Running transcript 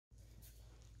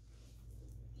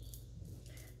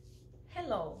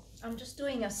Hello, I'm just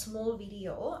doing a small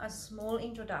video, a small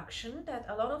introduction that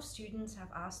a lot of students have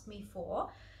asked me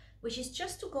for, which is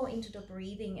just to go into the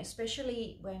breathing,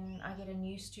 especially when I get a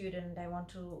new student, I want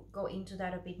to go into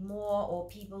that a bit more, or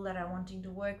people that are wanting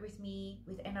to work with me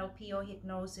with NLP or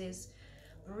hypnosis.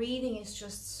 Breathing is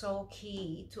just so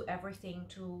key to everything,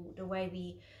 to the way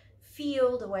we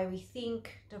feel, the way we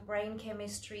think, the brain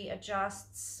chemistry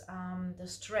adjusts, the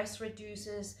stress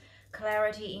reduces,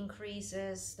 clarity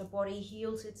increases, the body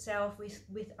heals itself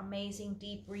with amazing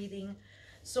deep breathing.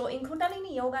 So in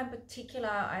Kundalini Yoga in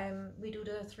particular, we do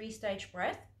the 3-stage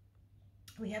breath.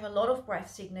 We have a lot of breath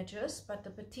signatures, but the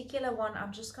particular one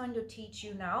I'm just going to teach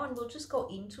you now, and we'll just go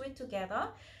into it together,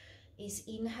 is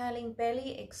inhaling,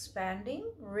 belly expanding,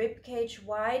 rib cage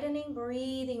widening,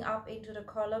 breathing up into the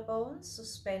collarbones,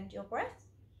 suspend your breath,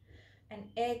 and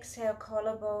exhale,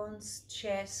 collarbones,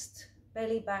 chest,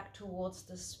 belly back towards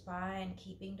the spine,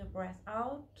 keeping the breath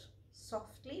out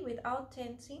softly without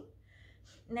tensing.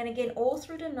 And then again, all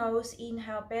through the nose,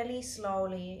 inhale, belly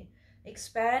slowly,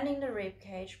 expanding the rib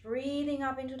cage, breathing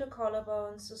up into the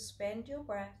collarbones, suspend your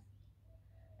breath,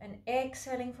 and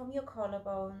exhaling from your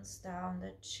collarbones down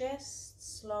the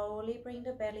chest, slowly bring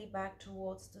the belly back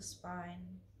towards the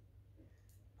spine.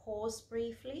 Pause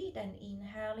briefly, then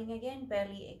inhaling again,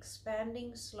 belly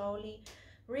expanding slowly,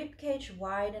 rib cage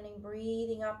widening,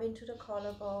 breathing up into the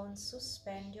collarbones,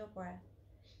 suspend your breath.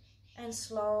 And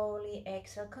slowly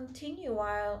exhale. Continue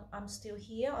while I'm still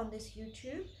here on this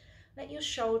YouTube. Let your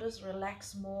shoulders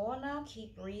relax more now.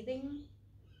 Keep breathing.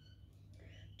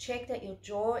 Check that your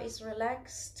jaw is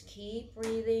relaxed. Keep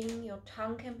breathing. Your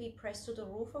tongue can be pressed to the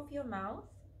roof of your mouth.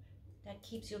 That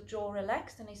keeps your jaw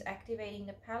relaxed and is activating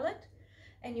the palate.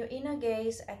 And your inner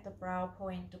gaze at the brow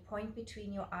point, the point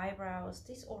between your eyebrows.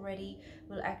 This already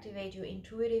will activate your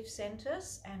intuitive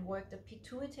centers and work the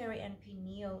pituitary and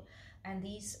pineal. And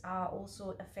these are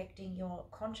also affecting your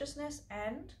consciousness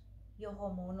and your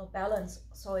hormonal balance.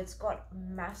 So it's got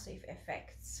massive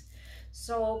effects.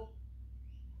 So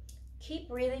keep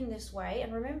breathing this way.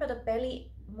 And remember, the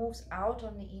belly moves out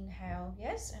on the inhale,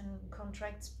 yes, and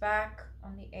contracts back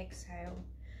on the exhale.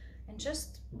 And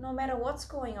just no matter what's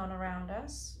going on around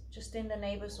us, just in the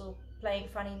neighbors are playing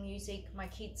funny music, my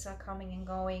kids are coming and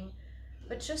going,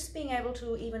 but just being able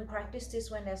to even practice this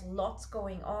when there's lots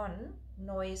going on,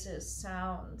 noises,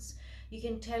 sounds, you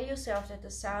can tell yourself that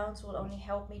the sounds will only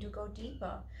help me to go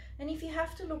deeper. And if you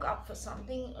have to look up for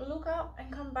something, look up and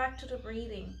come back to the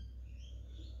breathing.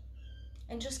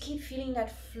 And just keep feeling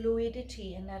that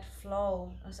fluidity and that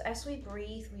flow. As we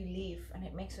breathe, we live, and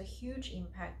it makes a huge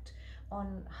impact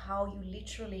on how you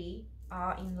literally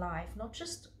are in life, not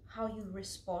just how you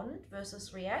respond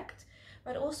versus react,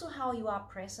 but also how you are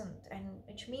present. And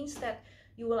which means that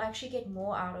you will actually get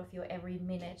more out of your every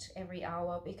minute, every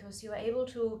hour, because you are able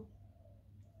to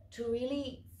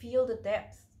really feel the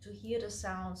depth, to hear the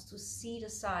sounds, to see the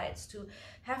sights, to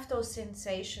have those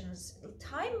sensations.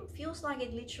 Time feels like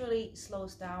it literally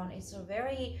slows down. It's a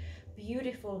very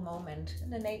beautiful moment.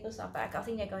 And the neighbors are back. I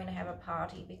think they're going to have a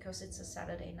party because it's a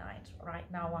Saturday night right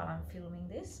now while I'm filming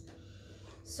this.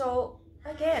 So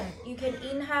again, you can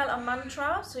inhale a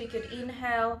mantra. So you could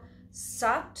inhale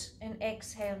Sat and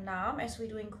exhale Nam as we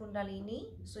do in Kundalini.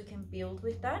 So you can build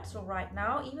with that. So right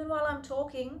now, even while I'm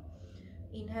talking,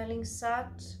 inhaling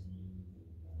Sat,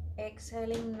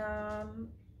 exhaling Nam.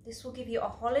 This will give you a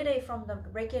holiday from the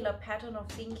regular pattern of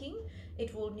thinking.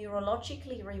 It will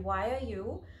neurologically rewire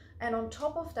you. And on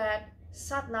top of that,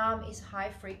 Sat Nam is high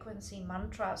frequency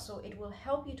mantra, so it will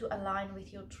help you to align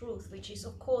with your truth, which is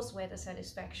of course where the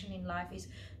satisfaction in life is,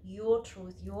 your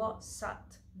truth, your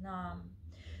Sat Nam.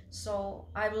 So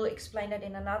I will explain that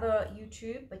in another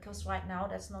YouTube, because right now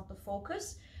that's not the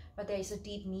focus, but there is a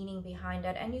deep meaning behind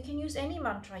that. And you can use any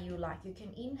mantra you like. You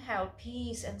can inhale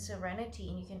peace and serenity,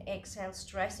 and you can exhale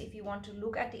stress if you want to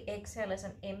look at the exhale as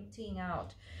an emptying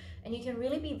out. And you can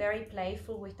really be very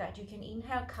playful with that. You can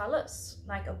inhale colors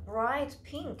like a bright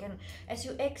pink, and as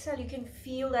you exhale you can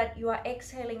feel that you are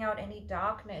exhaling out any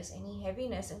darkness, any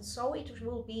heaviness. And so it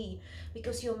will be,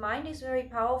 because your mind is very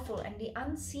powerful, and the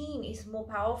unseen is more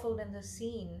powerful than the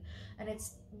seen. And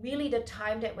it's really the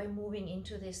time that we're moving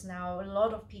into this now. A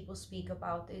lot of people speak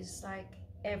about this, like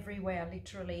everywhere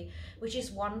literally, which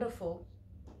is wonderful.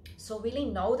 So really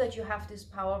know that you have this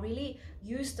power. Really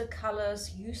use the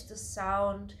colors, use the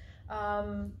sound.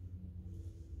 I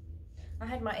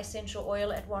had my essential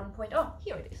oil at one point. Oh,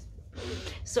 here it is.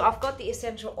 So I've got the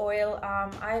essential oil.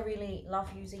 I really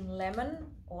love using lemon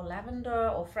or lavender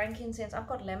or frankincense. I've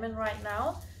got lemon right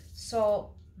now.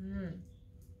 So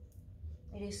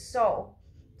it is so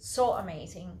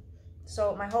amazing.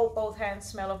 So my whole both hands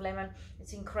smell of lemon.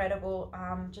 It's incredible.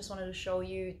 Just wanted to show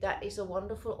you that is a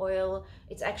wonderful oil.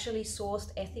 It's actually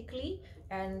sourced ethically,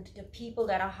 and the people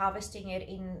that are harvesting it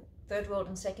in third world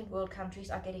and second world countries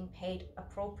are getting paid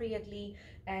appropriately,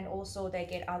 and also they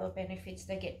get other benefits.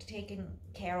 They get taken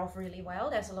care of really well.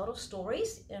 There's a lot of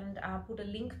stories, and I'll put a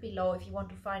link below if you want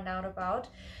to find out about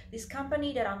this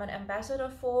company that I'm an ambassador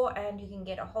for, and you can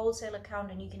get a wholesale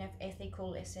account and you can have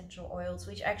ethical essential oils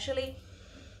which actually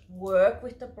work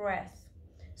with the breath.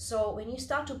 So when you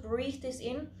start to breathe this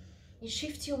in, it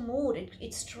shifts your mood.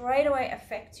 It straight away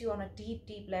affects you on a deep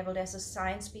level. There's a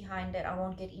science behind that I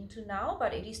won't get into now,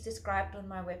 but it is described on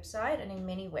my website and in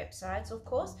many websites, of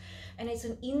course. And it's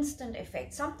an instant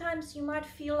effect. Sometimes you might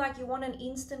feel like you want an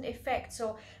instant effect.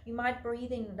 So you might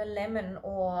breathe in the lemon,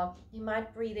 or you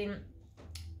might breathe in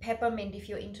peppermint if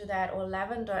you're into that, or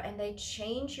lavender, and they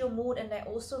change your mood, and they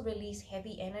also release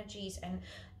heavy energies, and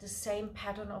the same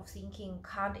pattern of thinking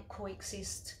can't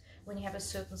coexist when you have a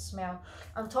certain smell.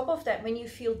 On top of that, when you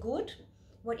feel good,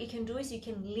 what you can do is you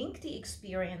can link the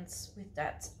experience with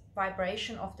that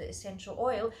vibration of the essential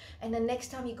oil, and the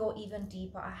next time you go even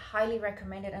deeper. I highly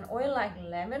recommend it. An oil like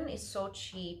lemon is so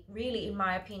cheap, really, in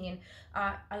my opinion.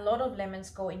 A lot of lemons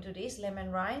go into this,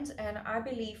 lemon rinds, and I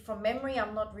believe, from memory,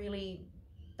 I'm not really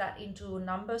that into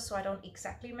numbers, so I don't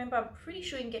exactly remember. I'm pretty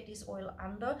sure you can get this oil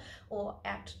under or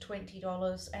at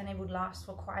 $20, and it would last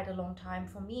for quite a long time,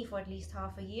 for me for at least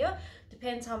half a year.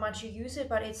 Depends how much you use it,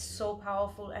 but it's so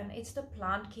powerful, and it's the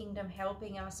plant kingdom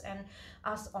helping us, and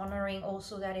us honoring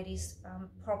also that it is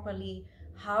properly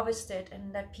harvested,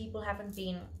 and that people haven't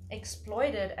been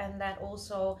exploited, and that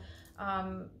also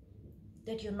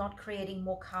that you're not creating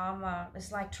more karma.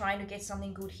 It's like trying to get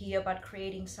something good here but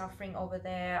creating suffering over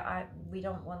there. We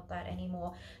don't want that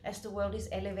anymore. As the world is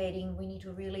elevating, we need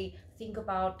to really think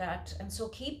about that. And so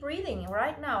keep breathing.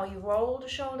 Right now, you roll the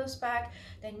shoulders back.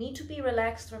 They need to be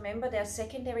relaxed. Remember, there are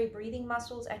secondary breathing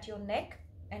muscles at your neck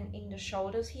and in the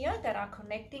shoulders here that are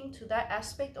connecting to that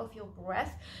aspect of your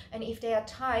breath, and if they are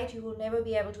tight, you will never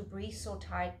be able to breathe so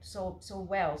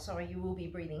well. Sorry, you will be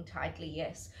breathing tightly,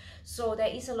 yes. So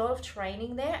there is a lot of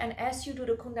training there, and as you do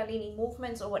the Kundalini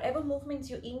movements, or whatever movements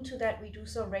you're into that we do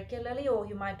so regularly, or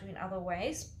you might do in other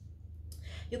ways,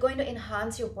 you're going to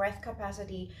enhance your breath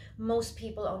capacity. Most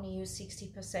people only use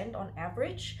 60% on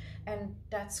average, and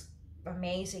that's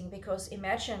amazing, because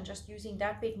imagine just using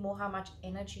that bit more, how much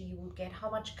energy you would get,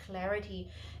 how much clarity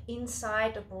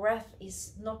inside. The breath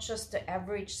is not just the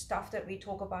average stuff that we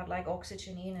talk about, like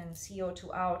oxygen in and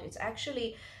CO2 out. It's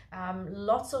actually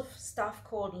lots of stuff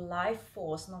called life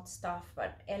force, not stuff,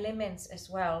 but elements as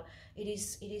well. It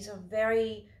is a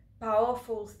very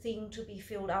powerful thing to be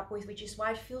filled up with, which is why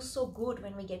it feels so good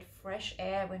when we get fresh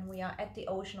air, when we are at the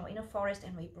ocean or in a forest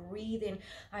and we breathe in.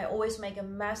 I always make a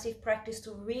massive practice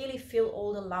to really fill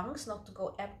all the lungs, not to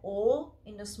go at all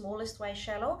in the smallest way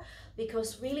shallow,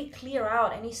 because really clear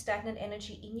out any stagnant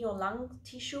energy in your lung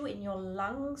tissue, in your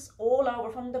lungs, all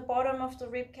over, from the bottom of the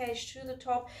rib cage to the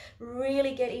top.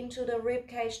 Really get into the rib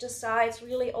cage, the sides,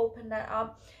 really open that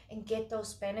up and get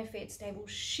those benefits. They will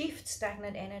shift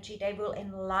stagnant energy. They will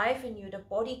enliven you. The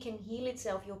body can heal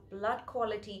itself. Your blood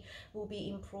quality will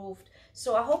be improved.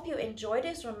 So I hope you enjoy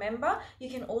this. Remember, you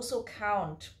can also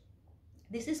count.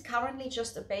 This is currently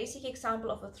just a basic example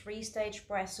of a 3-stage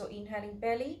breath. So inhaling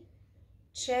belly,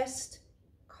 chest,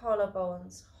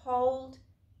 collarbones. Hold,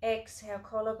 exhale,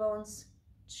 collarbones,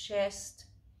 chest,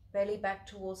 belly back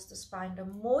towards the spine. The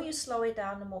more you slow it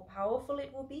down, the more powerful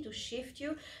it will be to shift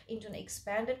you into an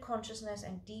expanded consciousness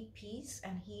and deep peace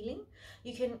and healing.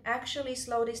 You can actually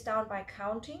slow this down by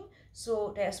counting.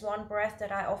 So there's one breath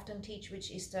that I often teach,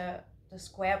 which is the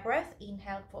square breath.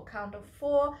 Inhale for a count of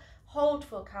 4, hold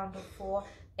for a count of 4,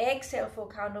 exhale for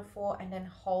a count of 4, and then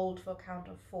hold for a count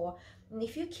of 4. And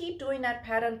if you keep doing that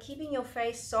pattern, keeping your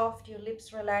face soft, your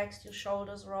lips relaxed, your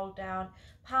shoulders rolled down,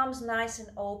 palms nice and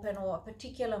open, or a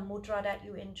particular mudra that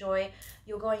you enjoy,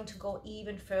 you're going to go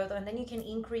even further. And then you can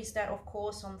increase that, of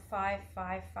course, on 5,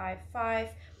 5, 5, 5,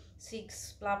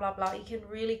 6, blah, blah, blah. You can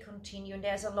really continue. And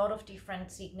there's a lot of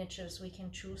different signatures we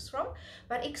can choose from.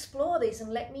 But explore this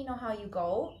and let me know how you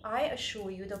go. I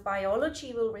assure you the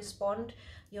biology will respond,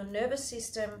 your nervous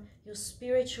system, your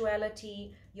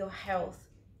spirituality, your health.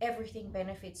 Everything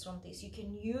benefits from this. You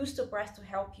can use the breath to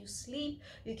help you sleep.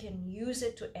 You can use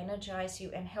it to energize you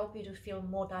and help you to feel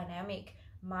more dynamic,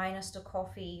 minus the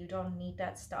coffee. You don't need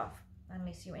that stuff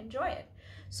unless you enjoy it.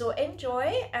 So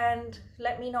enjoy and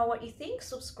let me know what you think.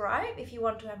 Subscribe if you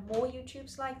want to have more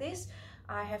YouTubes like this.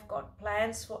 I have got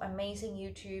plans for amazing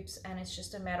YouTubes, and it's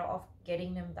just a matter of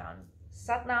getting them done.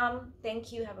 Satnam,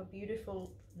 thank you. Have a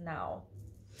beautiful now.